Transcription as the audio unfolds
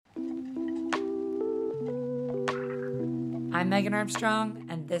I'm Megan Armstrong,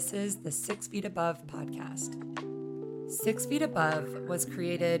 and this is the 6 Feet Above podcast. 6 Feet Above was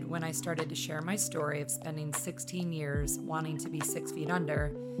created when I started to share my story of spending 16 years wanting to be 6 feet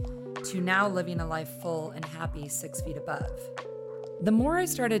under, to now living a life full and happy 6 feet above. The more I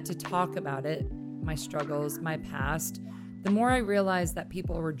started to talk about it, my struggles, my past, the more I realized that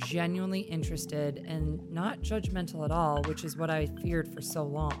people were genuinely interested and not judgmental at all, which is what I feared for so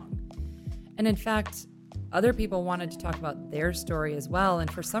long. And in fact, other people wanted to talk about their story as well, and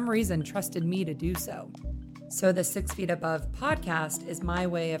for some reason trusted me to do so. So the 6 Feet Above podcast is my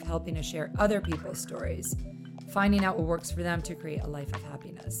way of helping to share other people's stories, finding out what works for them to create a life of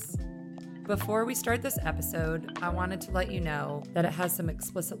happiness. Before we start this episode, I wanted to let you know that it has some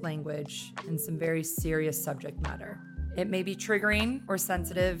explicit language and some very serious subject matter. It may be triggering or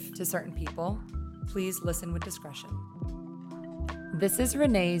sensitive to certain people. Please listen with discretion. This is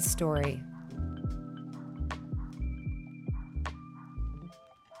Renee's story.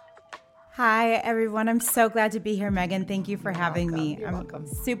 Hi, everyone. I'm so glad to be here, Megan. Thank you for having me. You're welcome.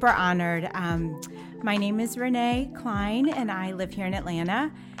 Super honored. My name is Renee Klein, and I live here in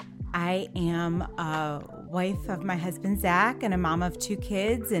Atlanta. I am a wife of my husband, Zach, and a mom of 2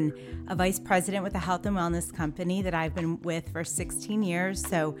 kids, and a vice president with a health and wellness company that I've been with for 16 years.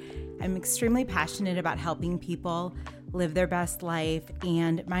 So I'm extremely passionate about helping people live their best life.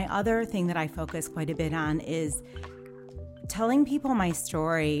 And my other thing that I focus quite a bit on is telling people my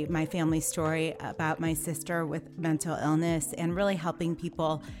story, my family story about my sister with mental illness, and really helping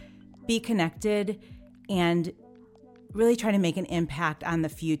people be connected and really try to make an impact on the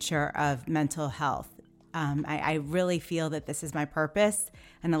future of mental health. I really feel that this is my purpose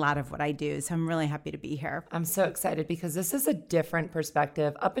and a lot of what I do. So I'm really happy to be here. I'm so excited because this is a different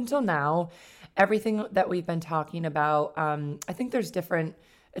perspective. Up until now, everything that we've been talking about, I think it's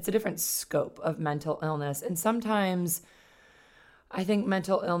a different scope of mental illness. And sometimes I think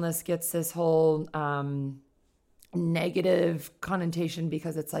mental illness gets this whole negative connotation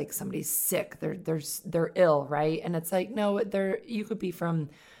because it's like somebody's sick, they're ill, right? And it's like, no, you could be from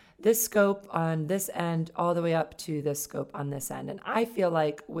this scope on this end all the way up to this scope on this end. And I feel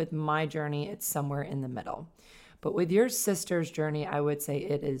like with my journey, it's somewhere in the middle. But with your sister's journey, I would say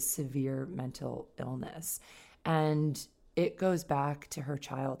it is severe mental illness. And it goes back to her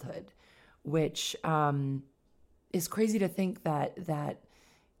childhood, which is crazy to think that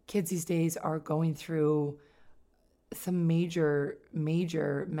kids these days are going through some major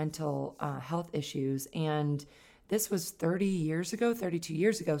mental health issues. And this was 32 years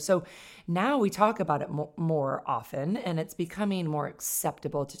ago. So now we talk about it more often, and it's becoming more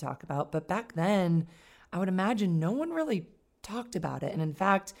acceptable to talk about. But back then, I would imagine no one really talked about it. And in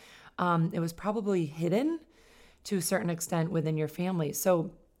fact, it was probably hidden to a certain extent within your family.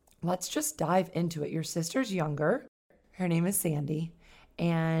 So let's just dive into it. Your sister's younger. Her name is Sandy.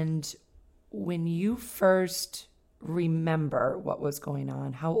 And when you first remember what was going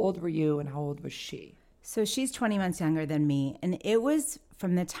on, how old were you and how old was she? So she's 20 months younger than me. And it was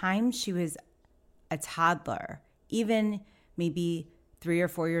from the time she was a toddler, even maybe 3 or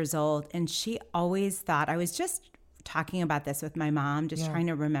 4 years old. And she always thought, I was just talking about this with my mom, just trying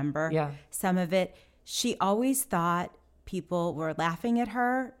to remember some of it. She always thought people were laughing at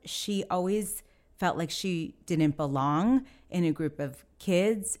her. She always felt like she didn't belong in a group of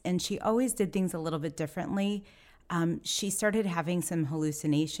kids. And she always did things a little bit differently. She started having some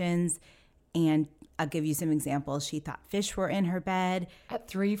hallucinations, and I'll give you some examples. She thought fish were in her bed. At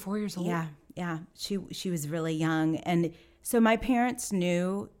 3, 4 years old? Yeah. She was really young. And so my parents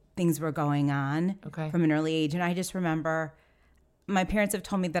knew things were going on from an early age. And I just remember my parents have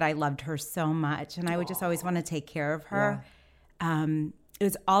told me that I loved her so much, and I would just always want to take care of her. Yeah. It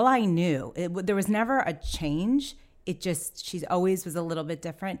was all I knew. There was never a change. She always was a little bit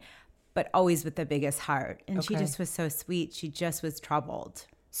different, but always with the biggest heart. And she just was so sweet. She just was troubled.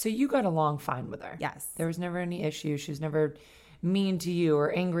 So you got along fine with her? Yes. There was never any issue. She was never mean to you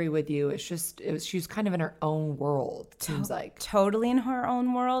or angry with you. She was kind of in her own world, it seems like. Totally in her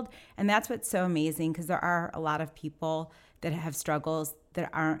own world. And that's what's so amazing, because there are a lot of people that have struggles that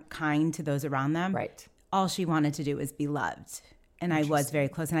aren't kind to those around them. Right. All she wanted to do was be loved. And I was very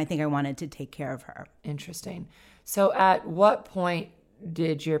close, and I think I wanted to take care of her. Interesting. So at what point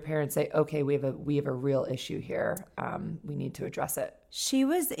did your parents say, okay, we have a real issue here. We need to address it? She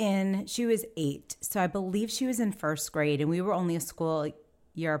was 8. So I believe she was in first grade, and we were only a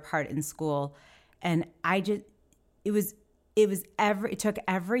year apart in school. And it took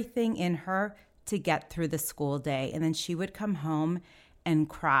everything in her to get through the school day. And then she would come home and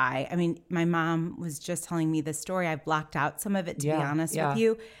cry. I mean, my mom was just telling me the story. I've blocked out some of it, to be honest with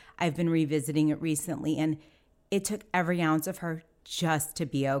you. I've been revisiting it recently, and it took every ounce of her just to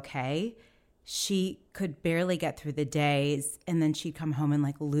be okay. She could barely get through the days, and then she'd come home and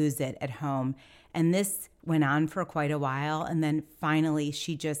like lose it at home. And this went on for quite a while. And then finally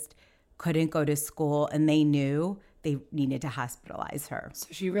she just couldn't go to school, and they knew they needed to hospitalize her. So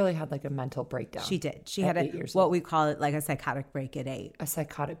she really had like a mental breakdown. She did. She had what we call it like a psychotic break at 8. A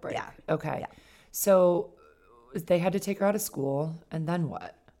psychotic break. Yeah. Okay. Yeah. So they had to take her out of school, and then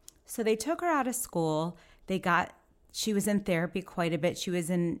what? So they took her out of school. She was in therapy quite a bit. She was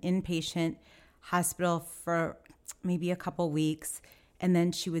in inpatient hospital for maybe a couple weeks, and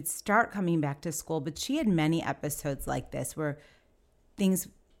then she would start coming back to school. But she had many episodes like this where things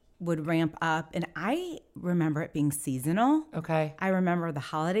would ramp up, and I remember it being seasonal. Okay. I remember the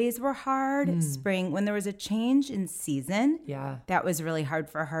holidays were hard. Spring, when there was a change in season, that was really hard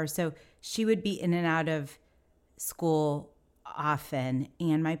for her. So she would be in and out of school often.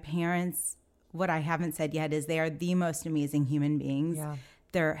 And my parents, what I haven't said yet is they are the most amazing human beings. Yeah.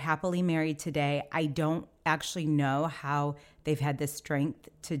 They're happily married today. I don't actually know how they've had the strength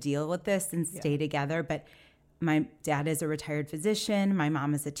to deal with this and stay together, but my dad is a retired physician. My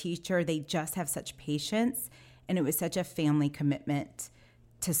mom is a teacher. They just have such patience, and it was such a family commitment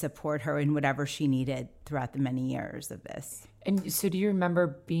to support her in whatever she needed throughout the many years of this. And so do you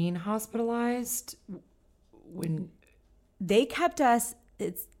remember being hospitalized when they kept us?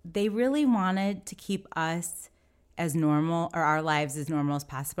 They really wanted to keep us as normal, or our lives as normal as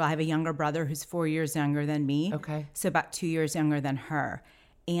possible. I have a younger brother who's 4 years younger than me. Okay. So about 2 years younger than her.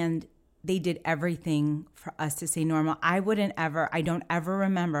 And they did everything for us to stay normal. I don't ever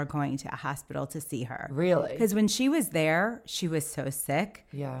remember going to a hospital to see her. Really? Because when she was there, she was so sick.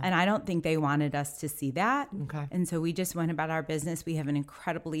 Yeah. And I don't think they wanted us to see that. Okay. And so we just went about our business. We have an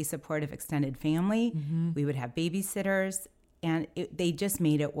incredibly supportive extended family. Mm-hmm. We would have babysitters, and they just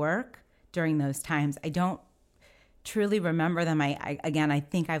made it work during those times. I don't truly remember them. I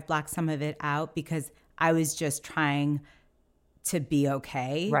think I've blocked some of it out because I was just trying to be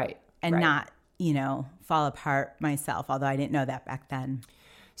okay. Right. And not, fall apart myself, although I didn't know that back then.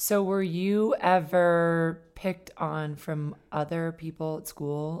 So were you ever picked on from other people at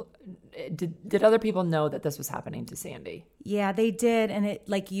school? Did other people know that this was happening to Sandy? Yeah, they did. And it,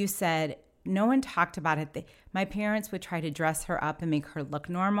 like you said, no one talked about it. My parents would try to dress her up and make her look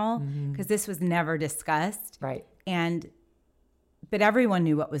normal because this was never discussed. Right. But everyone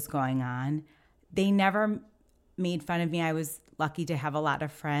knew what was going on. They never made fun of me. I was lucky to have a lot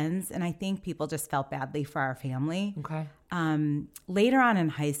of friends, and I think people just felt badly for our family. Okay. Later on in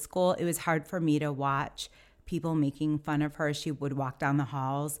high school, it was hard for me to watch people making fun of her. She would walk down the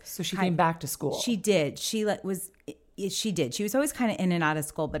halls. So she came back to school. She did. She did. She was always kind of in and out of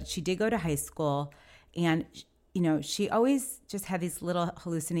school, but she did go to high school, and she always just had these little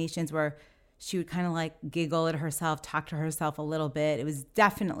hallucinations where she would kind of like giggle at herself, talk to herself a little bit.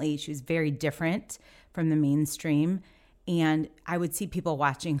 She was very different from the mainstream. And I would see people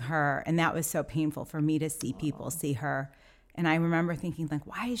watching her, and that was so painful for me to see people see her. And I remember thinking, like,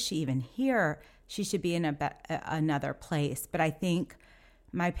 why is she even here? She should be in another place. But I think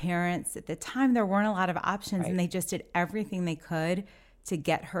my parents, at the time, there weren't a lot of options, and they just did everything they could to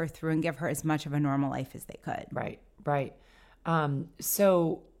get her through and give her as much of a normal life as they could. Right.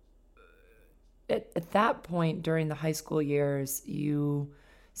 So at that point during the high school years, you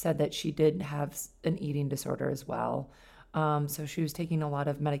said that she did have an eating disorder as well. So she was taking a lot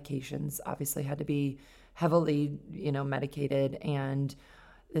of medications, obviously had to be heavily, medicated, and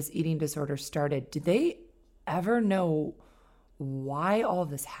this eating disorder started. Did they ever know why all of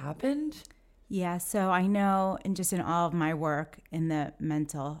this happened? Yeah, so I know, and just in all of my work in the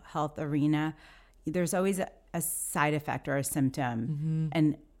mental health arena, there's always a side effect or a symptom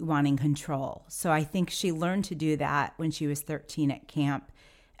and wanting control. So I think she learned to do that when she was 13 at camp,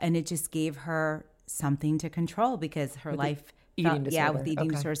 and it just gave her something to control because her life eating disorder. with the eating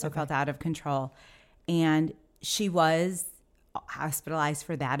disorder felt out of control. And she was hospitalized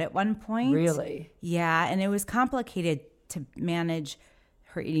for that at one point. Really? Yeah, and it was complicated to manage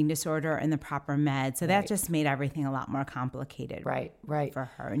her eating disorder and the proper meds. So that just made everything a lot more complicated. Right. For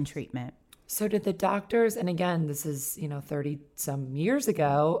her in treatment. So did the doctors, and again, this is, 30 some years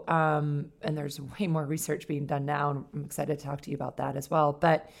ago, and there's way more research being done now, and I'm excited to talk to you about that as well.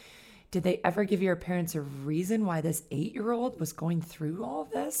 But did they ever give your parents a reason why this 8-year-old was going through all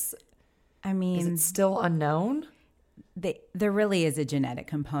of this? I mean, is it still unknown? There really is a genetic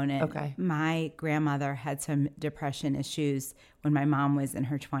component. Okay. My grandmother had some depression issues when my mom was in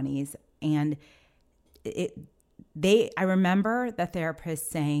her 20s, and I remember the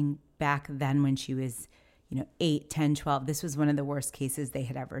therapist saying back then when she was, 8, 10, 12. This was one of the worst cases they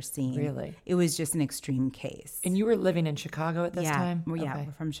had ever seen. Really? It was just an extreme case. And you were living in Chicago at this time? Yeah, Okay.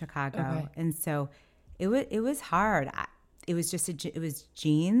 we're from Chicago. Okay. And so it was hard. It was just it was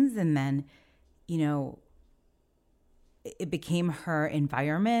genes, and then, it became her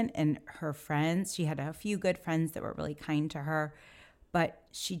environment and her friends. She had a few good friends that were really kind to her, but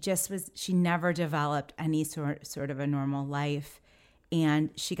she never developed any sort of a normal life. And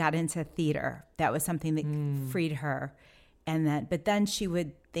she got into theater. That was something that freed her. But then she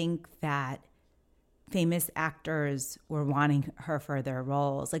would think that famous actors were wanting her for their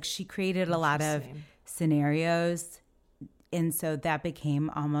roles. Like, she created a lot of scenarios. And so that became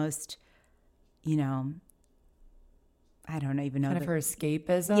almost, I don't even know. Kind of her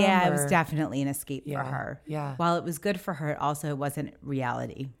escapism? Yeah, it was definitely an escape for her. Yeah. While it was good for her, it also wasn't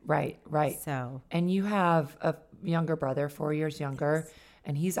reality. Right. So. And you have a younger brother, 4 years younger,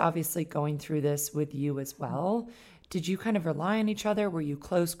 and he's obviously going through this with you as well. Did you kind of rely on each other? Were you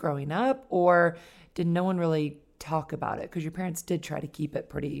close growing up, or did no one really talk about it? Because your parents did try to keep it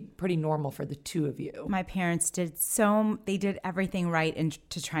pretty normal for the two of you. My parents did everything right and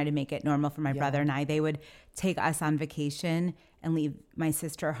to try to make it normal for my brother and I. They would take us on vacation and leave my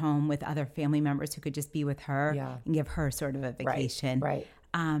sister home with other family members who could just be with her and give her sort of a vacation. Right.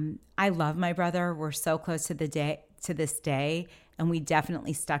 I love my brother. We're so close to this day, and we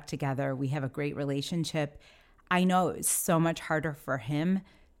definitely stuck together. We have a great relationship. I know it was so much harder for him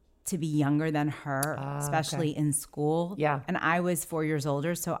to be younger than her, especially in school. Yeah. And I was 4 years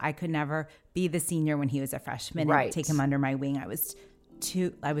older, so I could never be the senior when he was a freshman and take him under my wing. I was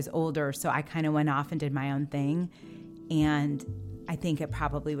older, so I kind of went off and did my own thing. And I think it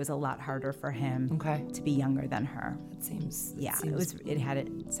probably was a lot harder for him to be younger than her. It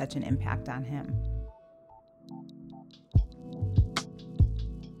had such an impact on him.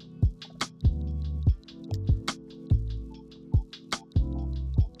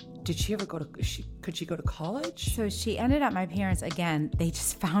 Did she ever could she go to college? So she ended up, my parents, again, they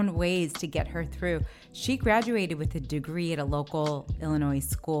just found ways to get her through. She graduated with a degree at a local Illinois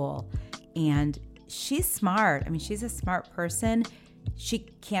school, and she's smart. I mean, she's a smart person. She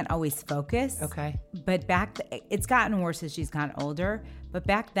can't always focus. Okay. But it's gotten worse as she's gotten older. But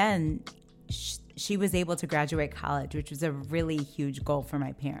back then, she was able to graduate college, which was a really huge goal for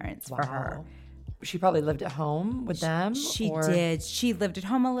my parents, for her. She probably lived at home with them? She did. She lived at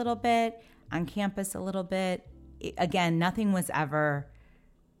home a little bit, on campus a little bit. Again, nothing was ever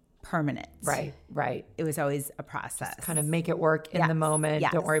permanent. Right. It was always a process. Just kind of make it work in the moment.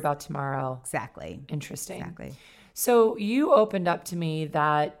 Yes. Don't worry about tomorrow. Exactly. Interesting. Exactly. So you opened up to me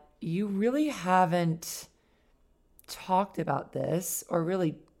that you really haven't talked about this or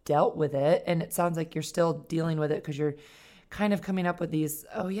really dealt with it. And it sounds like you're still dealing with it because you're kind of coming up with these,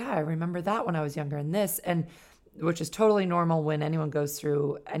 oh yeah, I remember that when I was younger and this, and which is totally normal when anyone goes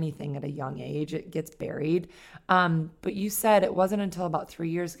through anything at a young age, it gets buried. But you said it wasn't until about 3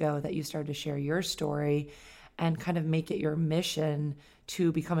 years ago that you started to share your story and kind of make it your mission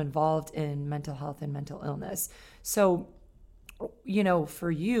to become involved in mental health and mental illness. So,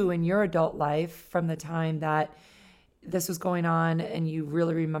 for you in your adult life, from the time that this was going on and you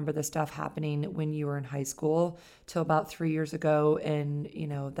really remember the stuff happening when you were in high school till about 3 years ago, and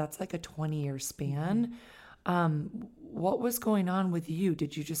that's like a 20-year span. What was going on with you?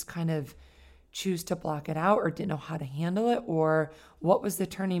 Did you just kind of choose to block it out or didn't know how to handle it? Or what was the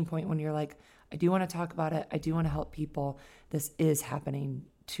turning point when you're like, I do want to talk about it, I do want to help people, this is happening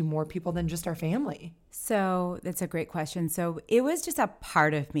to more people than just our family? So that's a great question. So it was just a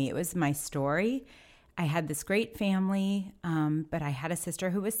part of me. It was my story. I had this great family, but I had a sister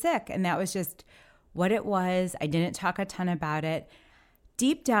who was sick, and that was just what it was. I didn't talk a ton about it.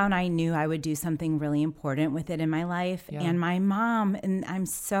 Deep down, I knew I would do something really important with it in my life. Yeah. And my mom, and I'm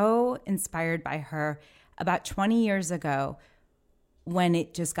so inspired by her, about 20 years ago, when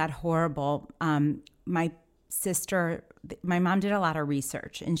it just got horrible, my mom did a lot of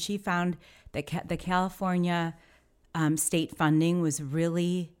research, and she found that the California state funding was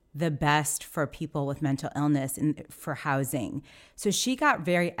really the best for people with mental illness and for housing. So she got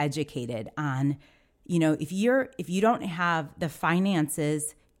very educated on, if you don't have the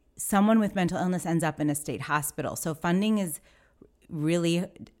finances, someone with mental illness ends up in a state hospital. So funding is really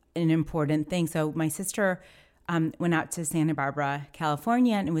an important thing. So my sister went out to Santa Barbara,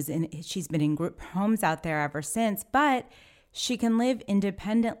 California, and she's been in group homes out there ever since, but she can live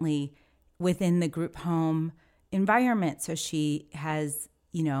independently within the group home environment. So she has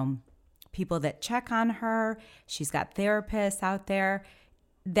people that check on her. She's got therapists out there.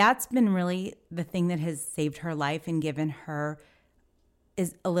 That's been really the thing that has saved her life and given her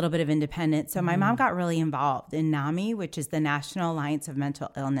is a little bit of independent. So my mom got really involved in NAMI, which is the National Alliance of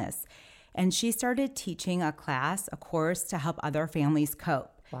Mental Illness. And she started teaching a course to help other families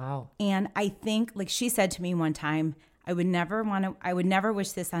cope. Wow. And I think, like she said to me one time, I would never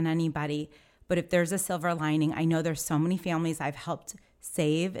wish this on anybody, but if there's a silver lining, I know there's so many families I've helped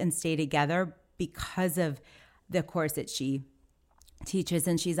save and stay together because of the course that she teaches.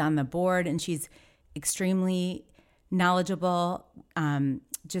 And she's on the board, and she's extremely knowledgeable,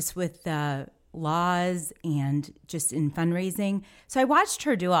 just with the laws and just in fundraising. So I watched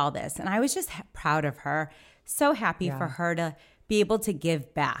her do all this, and I was just proud of her. So happy for her to be able to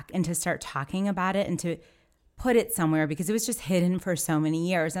give back and to start talking about it and to put it somewhere, because it was just hidden for so many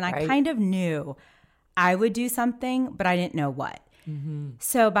years. And I kind of knew I would do something, but I didn't know what.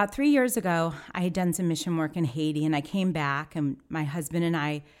 So about 3 years ago, I had done some mission work in Haiti, and I came back, and my husband and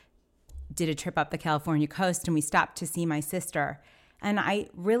I did a trip up the California coast, and we stopped to see my sister. And I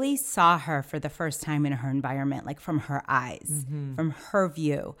really saw her for the first time in her environment, like from her eyes, from her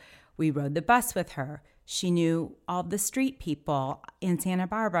view. We rode the bus with her. She knew all the street people in Santa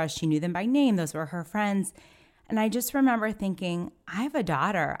Barbara. She knew them by name. Those were her friends. And I just remember thinking, I have a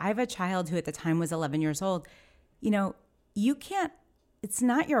daughter. I have a child who at the time was 11 years old. You know, it's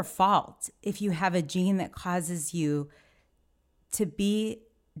not your fault if you have a gene that causes you to be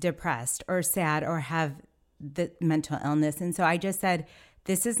depressed or sad or have the mental illness. And so I just said,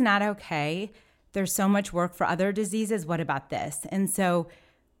 this is not okay. There's so much work for other diseases. What about this? And so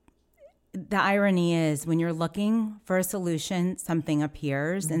the irony is, when you're looking for a solution, something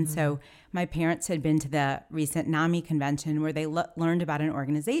appears. And so my parents had been to the recent NAMI convention where they learned about an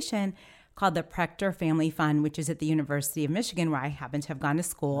organization called the Prechter Family Fund, which is at the University of Michigan, where I happen to have gone to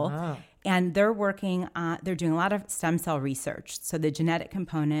school. And they're they're doing a lot of stem cell research. So the genetic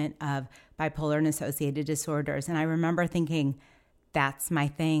component of bipolar and associated disorders. And I remember thinking, that's my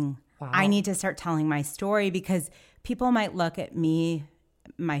thing. Wow. I need to start telling my story, because people might look at me,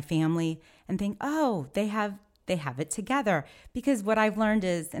 my family, and think, oh, they have it together. Because what I've learned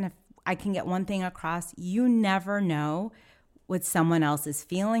is, and if I can get one thing across, you never know what someone else is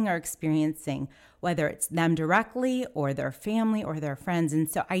feeling or experiencing, whether it's them directly or their family or their friends. And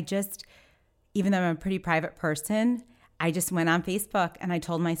so I just, even though I'm a pretty private person, I just went on Facebook and I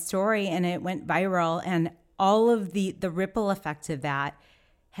told my story, and it went viral. And all of the ripple effect of that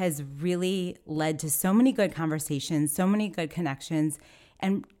has really led to so many good conversations, so many good connections,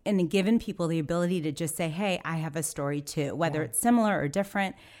 and given people the ability to just say, hey, I have a story too, whether it's similar or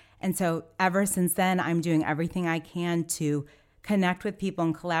different. And so ever since then, I'm doing everything I can to connect with people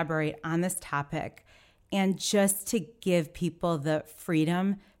and collaborate on this topic, and just to give people the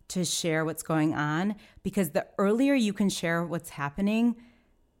freedom to share what's going on, because the earlier you can share what's happening,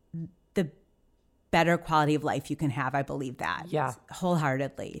 the better quality of life you can have. I believe that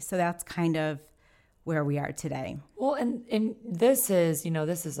wholeheartedly. So that's kind of where we are today. Well, and this is,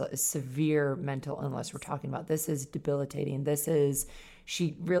 a severe mental illness we're talking about. This is debilitating. This is,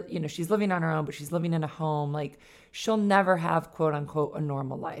 she's living on her own, but she's living in a home. Like, she'll never have, quote unquote, a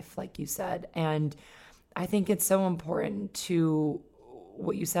normal life, like you said. And I think it's so important to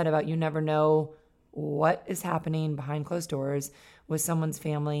what you said about, you never know what is happening behind closed doors with someone's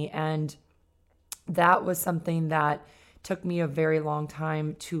family. And that was something that took me a very long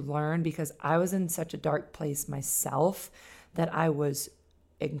time to learn, because I was in such a dark place myself that I was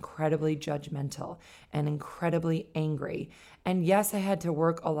incredibly judgmental and incredibly angry. And yes, I had to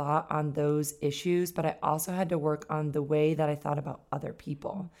work a lot on those issues, but I also had to work on the way that I thought about other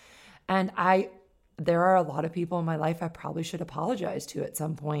people. And there are a lot of people in my life I probably should apologize to at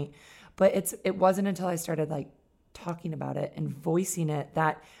some point, but it wasn't until I started talking about it and voicing it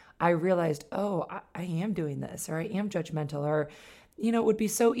that I realized, oh, I am doing this, or I am judgmental, or, it would be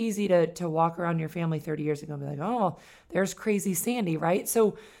so easy to walk around your family 30 years ago and be like, oh, there's crazy Sandy, right?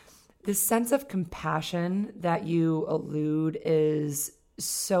 So this sense of compassion that you allude is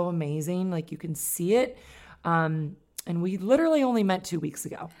so amazing. Like, you can see it. And we literally only met 2 weeks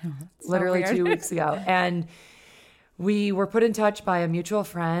ago, literally 2 weeks ago. And we were put in touch by a mutual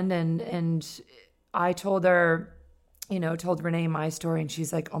friend, and I told her, told Renee my story, and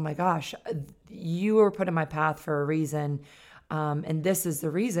she's like, oh my gosh, you were put in my path for a reason. And this is the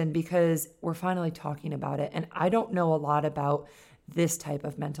reason, because we're finally talking about it. And I don't know a lot about this type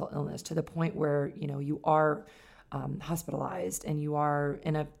of mental illness to the point where, you are hospitalized and you are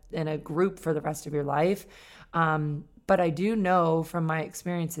in a group for the rest of your life. But I do know from my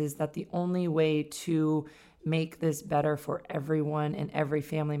experiences that the only way to make this better for everyone and every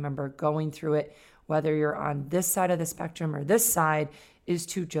family member going through it, whether you're on this side of the spectrum or this side, is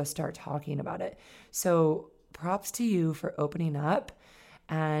to just start talking about it. So props to you for opening up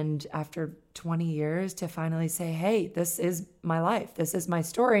And after 20 years to finally say, hey, this is my life. This is my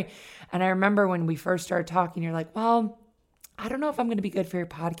story. And I remember when we first started talking, you're like, well, I don't know if I'm going to be good for your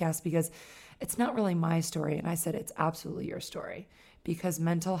podcast because it's not really my story. And I said, it's absolutely your story, because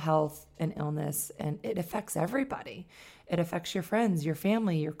mental health and illness, and it affects everybody. It affects your friends, your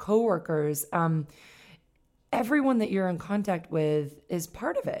family, your coworkers. Everyone that you're in contact with is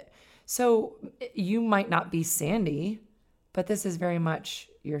part of it. So you might not be Sandy, but this is very much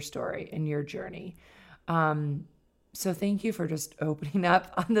your story and your journey. So thank you for just opening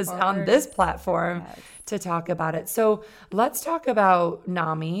up on this platform to talk about it. So let's talk about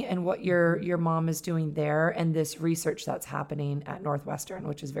NAMI and what your mom is doing there and this research that's happening at Northwestern,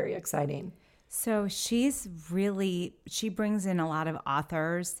 which is very exciting. So she brings in a lot of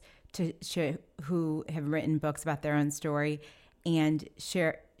authors who have written books about their own story and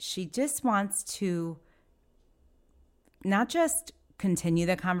share. She just wants to not just continue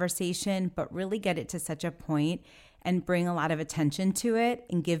the conversation, but really get it to such a point and bring a lot of attention to it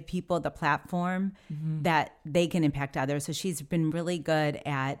and give people the platform that they can impact others. So she's been really good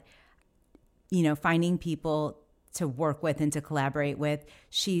at, finding people to work with and to collaborate with.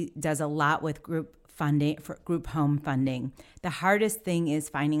 She does a lot with group funding, for group home funding. The hardest thing is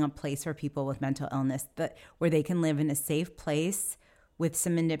finding a place for people with mental illness where they can live in a safe place with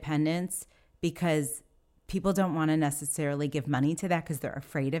some independence, because people don't want to necessarily give money to that because they're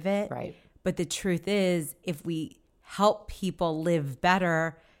afraid of it. Right. But the truth is, if we help people live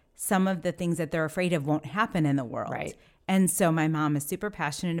better, some of the things that they're afraid of won't happen in the world. Right. And so my mom is super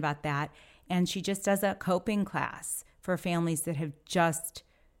passionate about that. And she just does a coping class for families that have just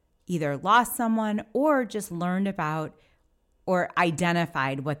either lost someone or just learned about or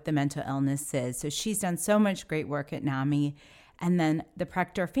identified what the mental illness is. So she's done so much great work at NAMI. And then the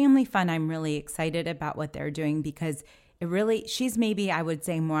Proctor Family Fund, I'm really excited about what they're doing, because she's maybe, I would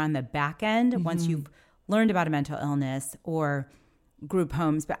say, more on the back end once you've learned about a mental illness or group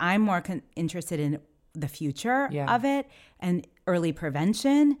homes. But I'm more interested in the future of it and early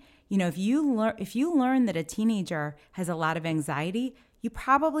prevention. If you learn that a teenager has a lot of anxiety, you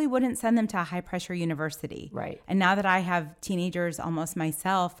probably wouldn't send them to a high pressure university. Right. And now that I have teenagers almost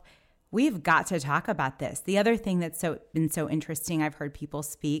myself, we've got to talk about this. The other thing that's been so interesting, I've heard people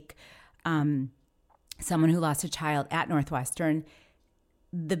speak, someone who lost a child at Northwestern,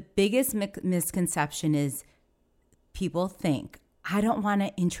 the biggest misconception is people think, I don't want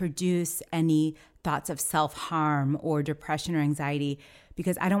to introduce any thoughts of self-harm or depression or anxiety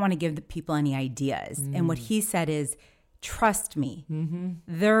because I don't want to give the people any ideas. And what he said is, trust me,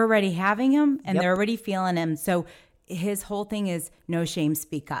 they're already having them and they're already feeling them. So his whole thing is no shame,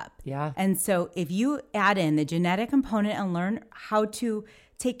 speak up. Yeah. And so if you add in the genetic component and learn how to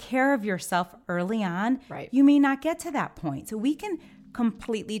take care of yourself early on, you may not get to that point. So we can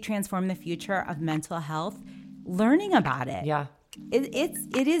completely transform the future of mental health learning about it. Yeah.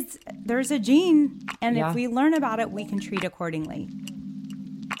 It is, there's a gene, and if we learn about it, we can treat accordingly.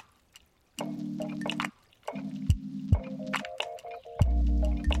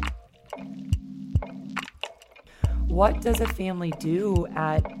 What does a family do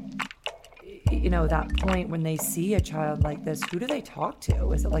at, that point when they see a child like this? Who do they talk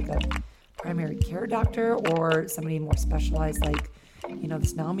to? Is it like a primary care doctor or somebody more specialized, like,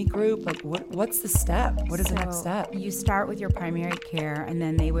 this NAMI group? Like, what's the step? What is the next step? You start with your primary care, and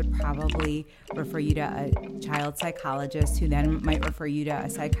then they would probably refer you to a child psychologist, who then might refer you to a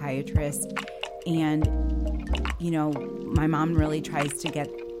psychiatrist. And, my mom really tries to get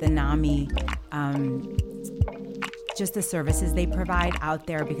the NAMI, just the services they provide out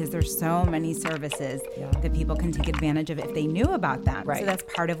there, because there's so many services that people can take advantage of if they knew about them. Right. So that's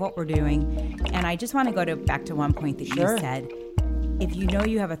part of what we're doing. And I just want to go back to one point that you said. If you know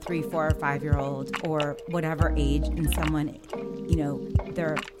you have a 3, 4, or 5-year-old or whatever age, and someone,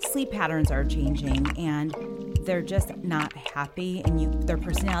 their sleep patterns are changing and they're just not happy, and their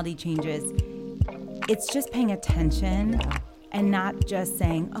personality changes, it's just paying attention and not just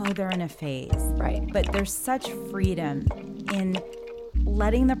saying, oh, they're in a phase. Right. But there's such freedom in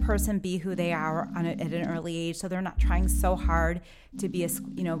letting the person be who they are at an early age, so they're not trying so hard to be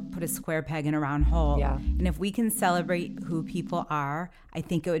put a square peg in a round hole. Yeah. And if we can celebrate who people are, I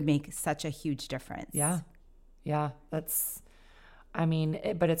think it would make such a huge difference. Yeah. Yeah. But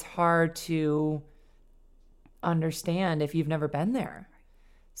it's hard to understand if you've never been there.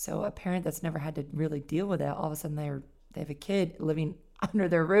 So a parent that's never had to really deal with it, all of a sudden they have a kid living under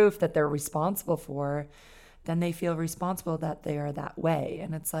their roof that they're responsible for, then they feel responsible that they are that way.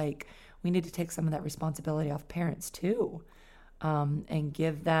 And it's like, we need to take some of that responsibility off parents too, and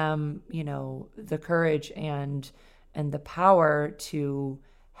give them, the courage and and the power to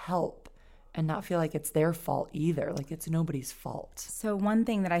help and not feel like it's their fault either. Like it's nobody's fault. So one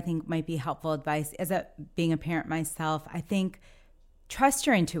thing that I think might be helpful advice is being a parent myself, I think trust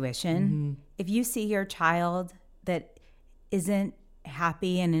your intuition. If you see your child that isn't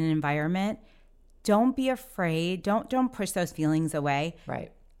happy in an environment, don't be afraid. Don't push those feelings away.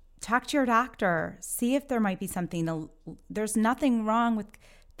 Right. Talk to your doctor. See if there might be something. There's nothing wrong with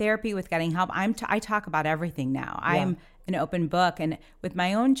therapy, with getting help. I talk about everything now. Yeah. I'm an open book, and with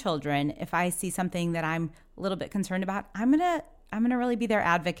my own children, if I see something that I'm a little bit concerned about, I'm gonna really be their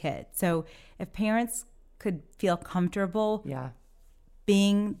advocate. So if parents could feel comfortable,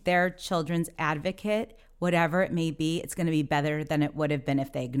 being their children's advocate, whatever it may be, it's going to be better than it would have been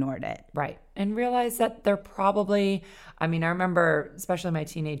if they ignored it. Right. And realize that they're probably, I remember, especially in my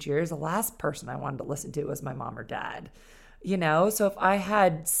teenage years, the last person I wanted to listen to was my mom or dad. So if I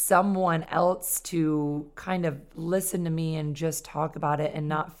had someone else to kind of listen to me and just talk about it and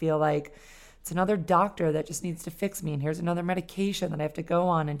not feel like it's another doctor that just needs to fix me and here's another medication that I have to go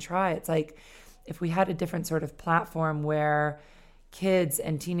on and try. It's like if we had a different sort of platform where kids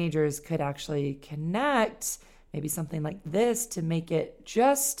and teenagers could actually connect, maybe something like this to make it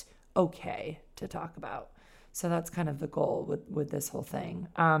just okay to talk about. So that's kind of the goal with this whole thing.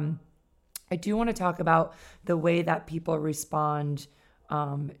 I do want to talk about the way that people respond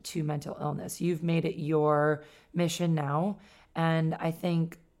to mental illness. You've made it your mission now, and I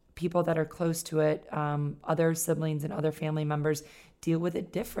think people that are close to it, other siblings and other family members, deal with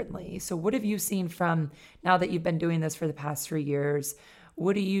it differently. So what have you seen from, now that you've been doing this for the past 3 years,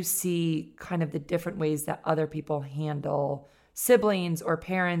 what do you see kind of the different ways that other people handle siblings or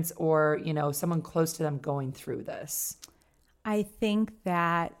parents or, someone close to them going through this? I think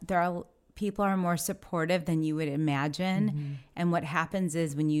that people are more supportive than you would imagine. And what happens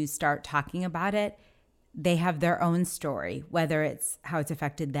is when you start talking about it, they have their own story, whether it's how it's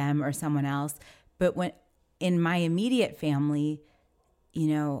affected them or someone else. But when in my immediate family,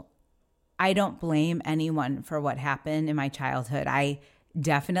 I don't blame anyone for what happened in my childhood. I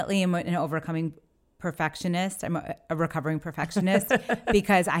definitely am an overcoming perfectionist. I'm a recovering perfectionist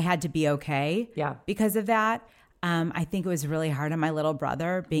because I had to be okay because of that. I think it was really hard on my little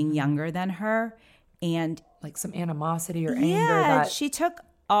brother being younger than her, and like some animosity or anger. Yeah, she took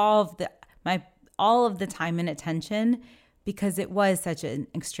all of the time and attention because it was such an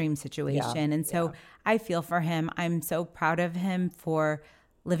extreme situation. And so I feel for him. I'm so proud of him for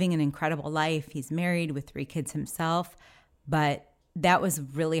living an incredible life. He's married with 3 kids himself, but that was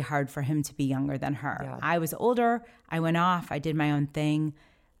really hard for him to be younger than her. Yeah. I was older. I went off. I did my own thing.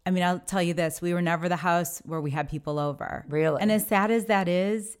 I'll tell you this. We were never the house where we had people over. Really? And as sad as that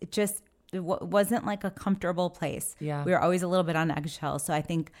is, it wasn't like a comfortable place. Yeah. We were always a little bit on eggshells. So I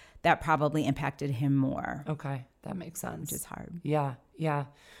think that probably impacted him more. Okay. That makes sense. Which is hard. Yeah. Yeah.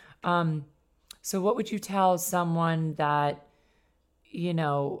 So what would you tell someone that,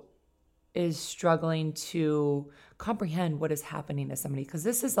 is struggling to comprehend what is happening to somebody? Because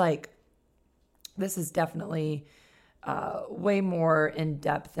this is definitely way more in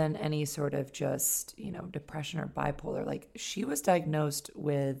depth than any sort of just, depression or bipolar. Like she was diagnosed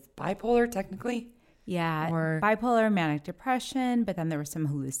with bipolar technically. Yeah. Bipolar, manic depression, but then there were some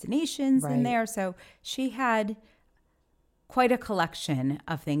hallucinations in there. So she had quite a collection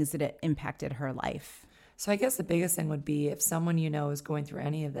of things that impacted her life. So I guess the biggest thing would be if someone is going through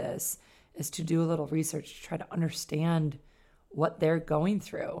any of this is to do a little research to try to understand what they're going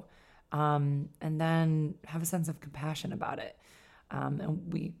through. And then have a sense of compassion about it.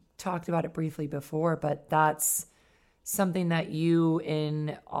 And we talked about it briefly before, but that's something that you,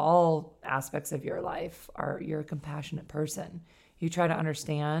 in all aspects of your life, you're a compassionate person. You try to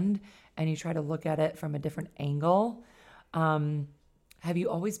understand and you try to look at it from a different angle. Have you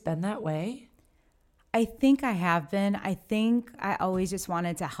always been that way? I think I have been. I think I always just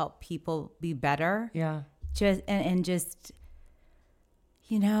wanted to help people be better. Yeah. I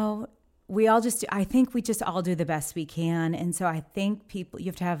think we just all do the best we can. And so I think you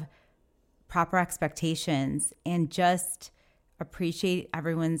have to have proper expectations and just appreciate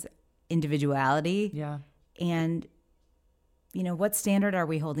everyone's individuality. Yeah. And, what standard are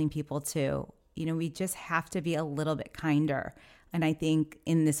we holding people to? We just have to be a little bit kinder. And I think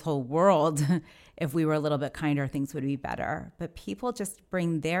in this whole world, if we were a little bit kinder, things would be better. But people just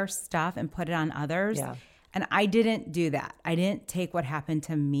bring their stuff and put it on others. Yeah. And I didn't do that. I didn't take what happened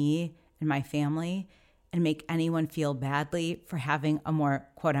to me and my family and make anyone feel badly for having a more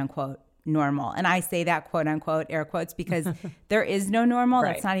quote unquote normal. And I say that quote unquote air quotes because there is no normal.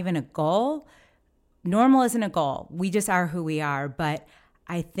 Right. That's not even a goal. Normal isn't a goal. We just are who we are. But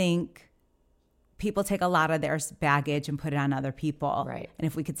I think people take a lot of their baggage and put it on other people. Right. And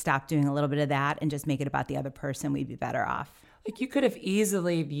if we could stop doing a little bit of that and just make it about the other person, we'd be better off. Like you could have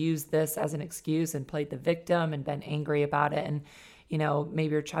easily used this as an excuse and played the victim and been angry about it. And,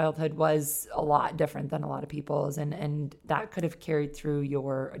 maybe your childhood was a lot different than a lot of people's, and that could have carried through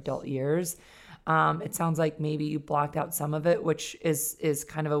your adult years. It sounds like maybe you blocked out some of it, which is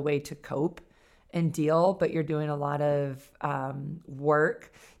kind of a way to cope and deal, but you're doing a lot of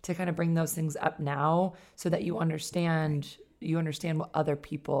work to kind of bring those things up now so that you understand what other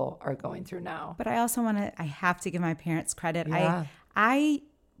people are going through now. But I also I have to give my parents credit. Yeah. I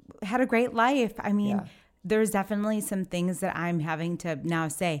had a great life. I mean, there's definitely some things that I'm having to now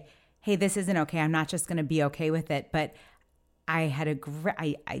say, hey, this isn't okay. I'm not just going to be okay with it. But I had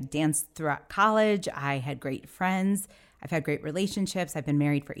I danced throughout college. I had great friends. I've had great relationships. I've been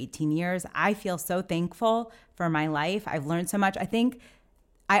married for 18 years. I feel so thankful for my life. I've learned so much. I think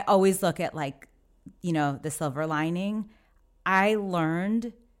I always look at the silver lining. I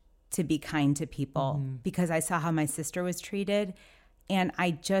learned to be kind to people because I saw how my sister was treated. And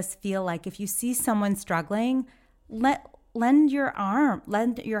I just feel like if you see someone struggling, lend your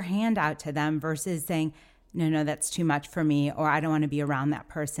hand out to them versus saying, no, that's too much for me, or I don't want to be around that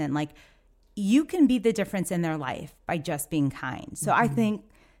person. Like, you can be the difference in their life by just being kind. So I think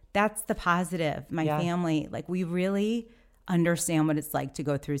that's the positive. My family, we really understand what it's like to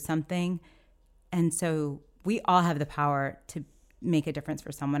go through something. And so we all have the power to make a difference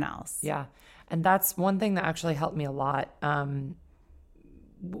for someone else. Yeah. And that's one thing that actually helped me a lot.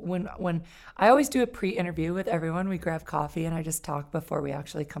 When I always do a pre-interview with everyone, we grab coffee and I just talk before we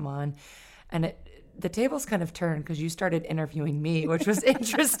actually come on. And the tables kind of turned because you started interviewing me, which was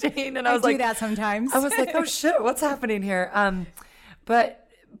interesting. And I was do that sometimes. I was like, oh shit, what's happening here? But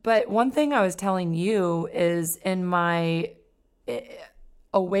one thing I was telling you is a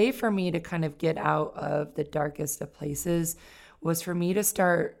way for me to kind of get out of the darkest of places was for me to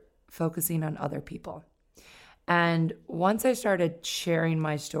start focusing on other people. And once I started sharing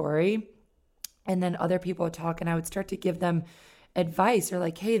my story and then other people would talk and I would start to give them advice or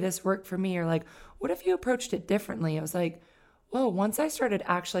like, hey, this worked for me, or like, what if you approached it differently? I was like, whoa, once I started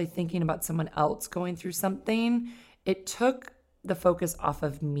actually thinking about someone else going through something, it took the focus off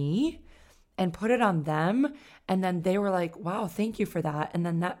of me and put it on them. And then they were like, wow, thank you for that. And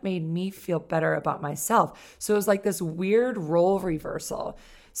then that made me feel better about myself. So it was like this weird role reversal.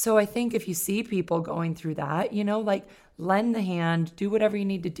 So I think if you see people going through that, lend the hand, do whatever you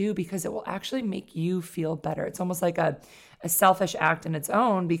need to do because it will actually make you feel better. It's almost like a selfish act in its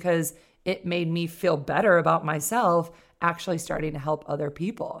own because it made me feel better about myself actually starting to help other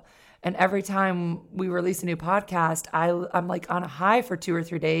people. And every time we release a new podcast, I'm like on a high for 2 or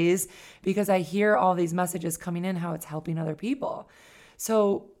 3 days because I hear all these messages coming in, how it's helping other people.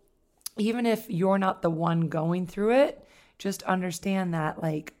 So even if you're not the one going through it, just understand that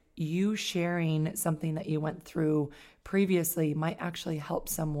you sharing something that you went through previously might actually help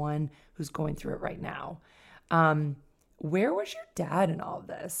someone who's going through it right now. Where was your dad in all of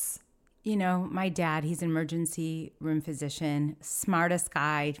this? My dad, he's an emergency room physician, smartest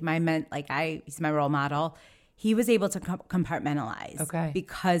guy. He's my role model. He was able to compartmentalize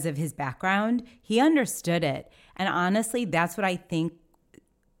because of his background. He understood it. And honestly, that's what I think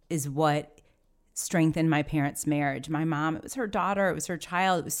is what strengthened my parents' marriage. My mom, it was her daughter, it was her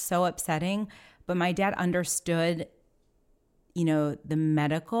child. It was so upsetting. But my dad understood, the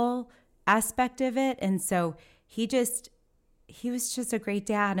medical aspect of it. And so he was just a great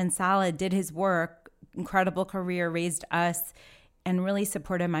dad and solid, did his work, incredible career, raised us, and really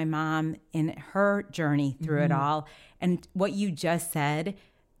supported my mom in her journey through it all. And what you just said,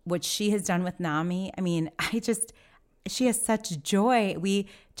 what she has done with NAMI, she has such joy. We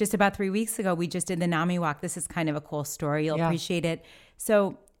just about 3 weeks ago, we just did the NAMI walk. This is kind of a cool story. You'll appreciate it.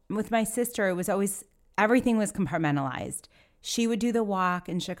 So with my sister, it was always, everything was compartmentalized. She would do the walk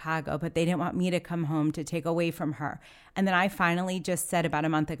in Chicago, but they didn't want me to come home to take away from her. And then I finally just said about a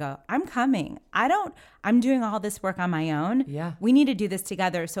month ago, I'm coming. I'm doing all this work on my own. Yeah. We need to do this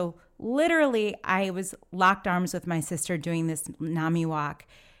together. So literally I was locked arms with my sister doing this NAMI walk.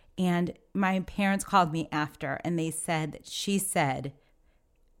 And my parents called me after and they said, she said,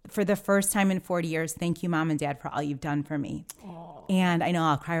 for the first time in 40 years, thank you, Mom and Dad, for all you've done for me. Aww. And I know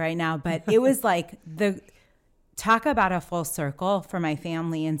I'll cry right now, but it was like talk about a full circle for my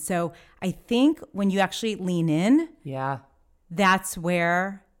family. And so I think when you actually lean in, that's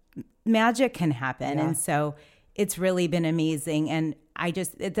where magic can happen. Yeah. And so it's really been amazing. And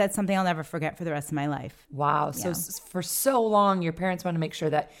that's something I'll never forget for the rest of my life. Wow. So for so long, your parents want to make sure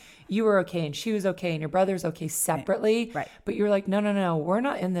that you were okay and she was okay and your brother's okay separately. Right. But you're like, no, we're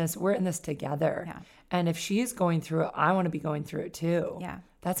not in this. We're in this together. Yeah. And if she's going through it, I want to be going through it too. Yeah.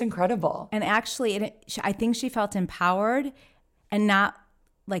 That's incredible. And actually, I think she felt empowered and not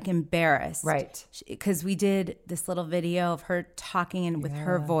like embarrassed. Right. Because we did this little video of her talking with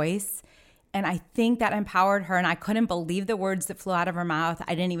her voice. And I think that empowered her. And I couldn't believe the words that flew out of her mouth.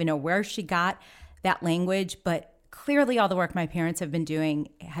 I didn't even know where she got that language. But clearly all the work my parents have been doing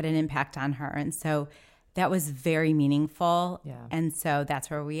had an impact on her. And so that was very meaningful. Yeah. And so that's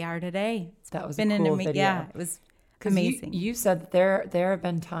where we are today. That was a cool video. Yeah, it was amazing. You said that there have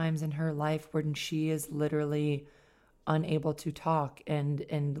been times in her life when she is literally unable to talk and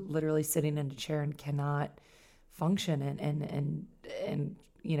literally sitting in a chair and cannot function and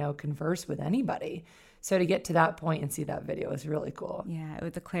converse with anybody. So to get to that point and see that video is really cool. Yeah,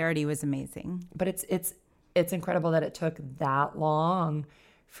 the clarity was amazing. But it's incredible that it took that long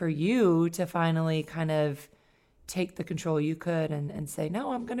for you to finally kind of take the control you could and say,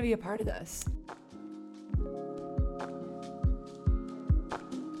 no, I'm going to be a part of this.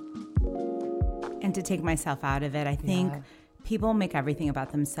 And to take myself out of it. I think people make everything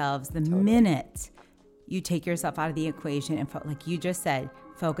about themselves. The minute you take yourself out of the equation and, like you just said,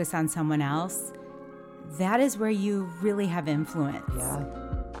 focus on someone else, that is where you really have influence. Yeah.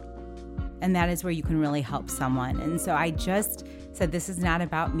 And that is where you can really help someone. And so I just said, this is not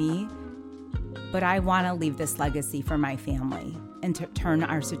about me, but I want to leave this legacy for my family and to turn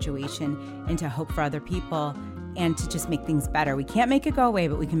our situation into hope for other people and to just make things better. We can't make it go away,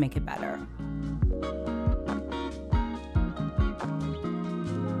 but we can make it better.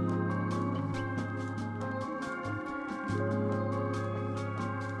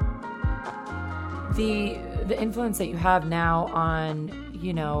 The influence that you have now on,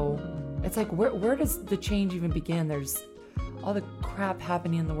 it's like, where does the change even begin? There's all the crap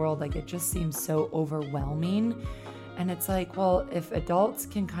happening in the world. Like, it just seems so overwhelming. And it's like, well, if adults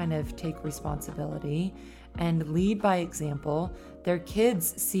can kind of take responsibility and lead by example, their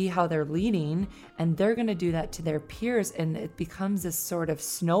kids see how they're leading and they're going to do that to their peers. And it becomes this sort of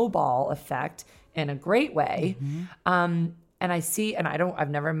snowball effect in a great way. Mm-hmm. And I see, and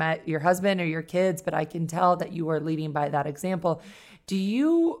I've never met your husband or your kids, but I can tell that you are leading by that example. Do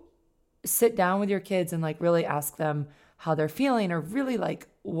you sit down with your kids and like really ask them how they're feeling or really like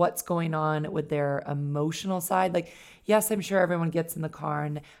what's going on with their emotional side? Like, yes, I'm sure everyone gets in the car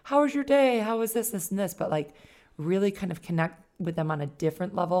and how was your day? How was this, and this? But like really kind of connect with them on a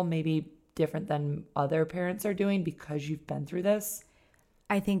different level, maybe different than other parents are doing because you've been through this?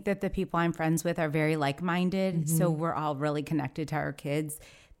 I think that the people I'm friends with are very like-minded, mm-hmm. So we're all really connected to our kids.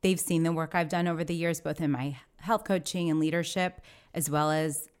 They've seen the work I've done over the years, both in my health coaching and leadership, as well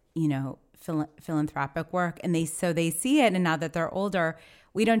as, philanthropic work. And they see it. And now that they're older,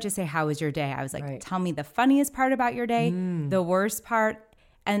 we don't just say, how was your day? I was like, right. Tell me the funniest part about your day, the worst part.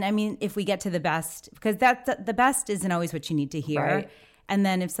 And I mean, if we get to the best, because the best isn't always what you need to hear. Right. And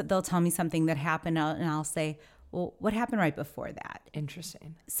then if they'll tell me something that happened and I'll say, well, what happened right before that?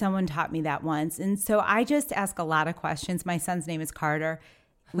 Interesting. Someone taught me that once. And so I just ask a lot of questions. My son's name is Carter.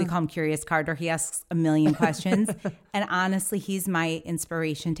 We call him Curious Carter. He asks a million questions. And honestly, he's my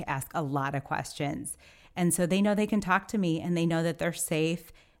inspiration to ask a lot of questions. And so they know they can talk to me and they know that they're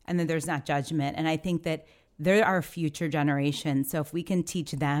safe and that there's not judgment. And I think that they're our future generation. So if we can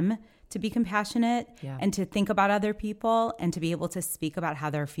teach them to be compassionate and to think about other people and to be able to speak about how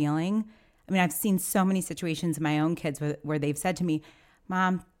they're feeling. I mean, I've seen so many situations in my own kids where they've said to me,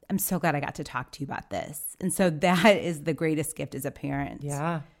 Mom, I'm so glad I got to talk to you about this. And so that is the greatest gift as a parent.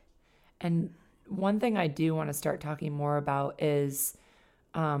 Yeah. And one thing I do want to start talking more about is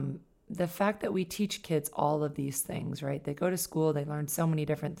the fact that we teach kids all of these things, right? They go to school, they learn so many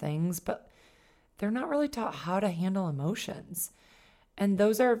different things, but they're not really taught how to handle emotions. And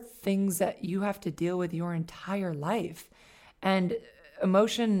those are things that you have to deal with your entire life. And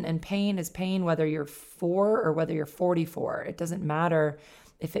emotion and pain is pain, whether you're 4 or whether you're 44. It doesn't matter.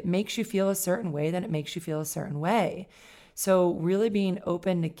 If it makes you feel a certain way, then it makes you feel a certain way. So really being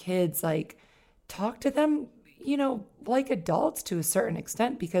open to kids, like talk to them, like adults to a certain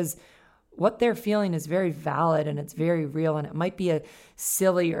extent, because what they're feeling is very valid and it's very real. And it might be a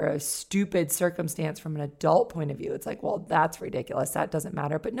silly or a stupid circumstance from an adult point of view. It's like, well, that's ridiculous. That doesn't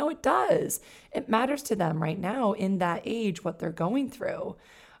matter. But no, it does. It matters to them right now in that age, what they're going through.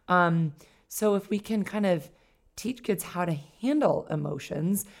 So if we can kind of teach kids how to handle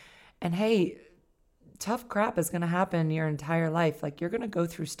emotions, and hey, tough crap is going to happen your entire life. Like you're going to go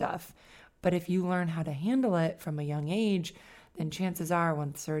through stuff. But if you learn how to handle it from a young age, then chances are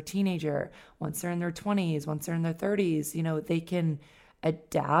once they're a teenager, once they're in their 20s, once they're in their 30s, they can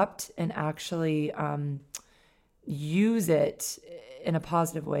adapt and actually use it in a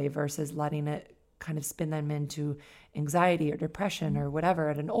positive way versus letting it kind of spin them into anxiety or depression or whatever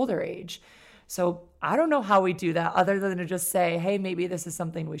at an older age. So I don't know how we do that other than to just say, hey, maybe this is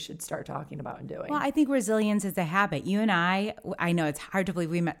something we should start talking about and doing. Well, I think resilience is a habit. You and I know it's hard to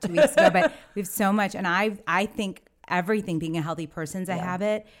believe we met 2 weeks ago, but we have so much. And I think everything, being a healthy person is a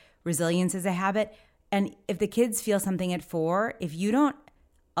habit. Resilience is a habit. And if the kids feel something at 4, if you don't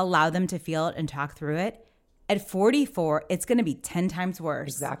allow them to feel it and talk through it, at 44, it's going to be 10 times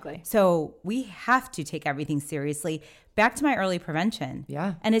worse. Exactly. So we have to take everything seriously. Back to my early prevention.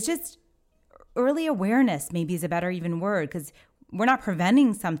 Yeah. And it's just early awareness maybe is a better even word, because we're not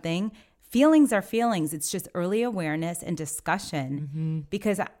preventing something. Feelings are feelings. It's just early awareness and discussion.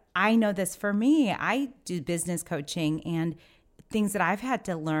 Because I know this for me. I do business coaching, and things that I've had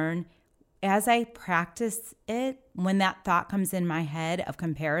to learn as I practice it, when that thought comes in my head of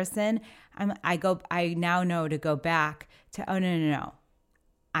comparison, I now know to go back to, oh, no.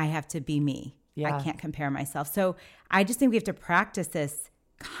 I have to be me. Yeah. I can't compare myself. So I just think we have to practice this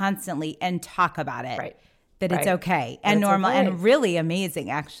constantly and talk about it. Right. That it's okay and it's normal okay. and really amazing,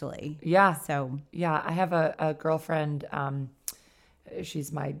 actually. Yeah. So yeah, I have a girlfriend.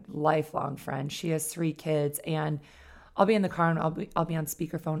 She's my lifelong friend. She has 3 kids, and I'll be in the car and I'll be on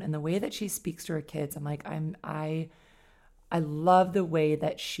speakerphone. And the way that she speaks to her kids, I'm like, I love the way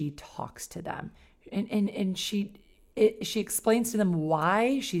that she talks to them, and she explains to them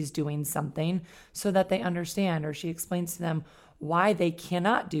why she's doing something so that they understand, or she explains to them why they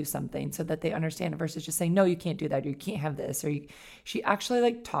cannot do something so that they understand, versus just saying, no, you can't do that, or you can't have this, or she actually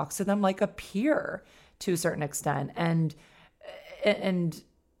like talks to them like a peer to a certain extent. And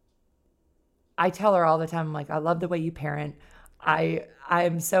I tell her all the time, I'm like, I love the way you parent.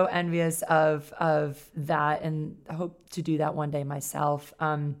 I'm so envious of that, and I hope to do that one day myself.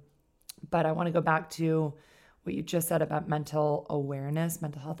 But I want to go back to what you just said about mental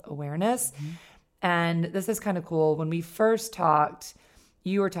health awareness. And this is kind of cool. When we first talked,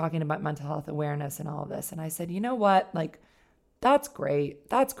 you were talking about mental health awareness and all of this. And I said, you know what? Like, that's great.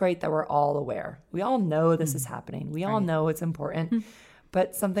 That's great that we're all aware. We all know this is happening. We all know it's important.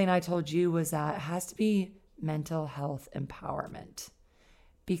 But something I told you was that it has to be mental health empowerment,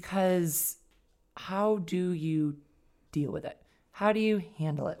 because how do you deal with it? How do you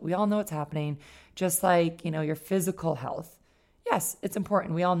handle it? We all know it's happening. Just like, your physical health. Yes, it's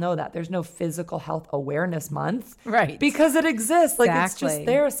important. We all know that. There's no physical health awareness month. Right. Because it exists. Like, Exactly. it's just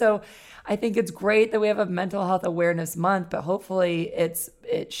there. So I think it's great that we have a mental health awareness month, but hopefully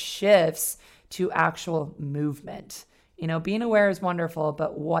it shifts to actual movement. Being aware is wonderful,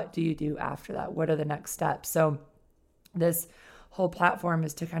 but what do you do after that? What are the next steps? So this whole platform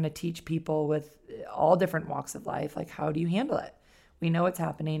is to kind of teach people with all different walks of life, like, how do you handle it? We know it's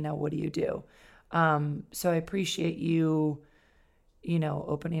happening. Now, what do you do? So I appreciate you,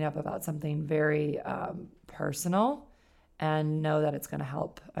 opening up about something very personal, and know that it's going to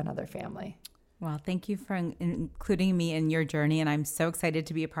help another family. Well, thank you for including me in your journey, and I'm so excited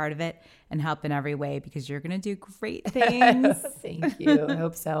to be a part of it and help in every way, because you're going to do great things. Thank you. I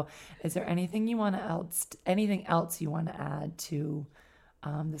hope so. Is there anything else you want to add to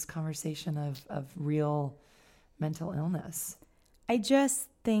this conversation of real mental illness? I just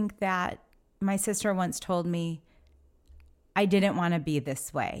think that my sister once told me I didn't want to be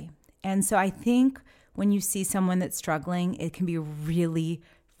this way. And so I think when you see someone that's struggling, it can be really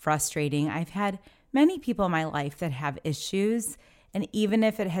frustrating. I've had many people in my life that have issues, and even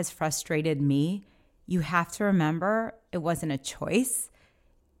if it has frustrated me, you have to remember it wasn't a choice.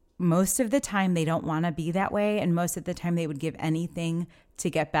 Most of the time they don't want to be that way, and most of the time they would give anything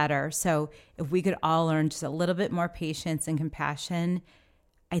to get better. So if we could all learn just a little bit more patience and compassion,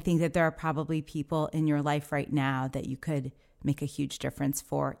 I think that there are probably people in your life right now that you could make a huge difference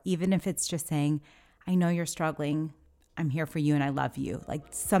for, even if it's just saying, I know you're struggling. I'm here for you and I love you. Like,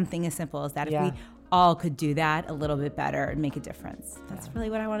 something as simple as that. If we all could do that a little bit better and make a difference. That's really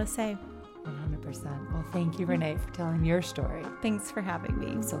what I want to say. 100%. Well, thank you, Renee, for telling your story. Thanks for having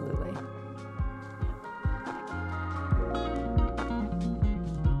me. Absolutely.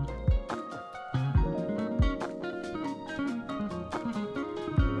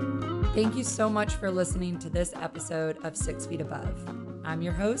 Thank you so much for listening to this episode of 6 Feet Above. I'm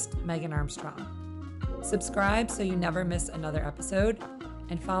your host, Megan Armstrong. Subscribe so you never miss another episode,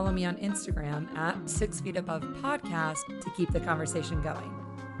 and follow me on Instagram at 6 Feet Above Podcast to keep the conversation going.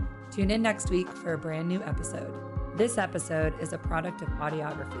 Tune in next week for a brand new episode. This episode is a product of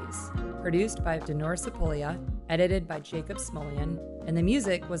Audiographies, produced by Denor Sepolia, edited by Jacob Smolian, and the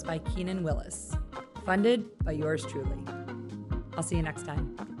music was by Keenan Willis, funded by yours truly. I'll see you next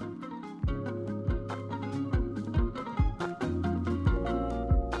time.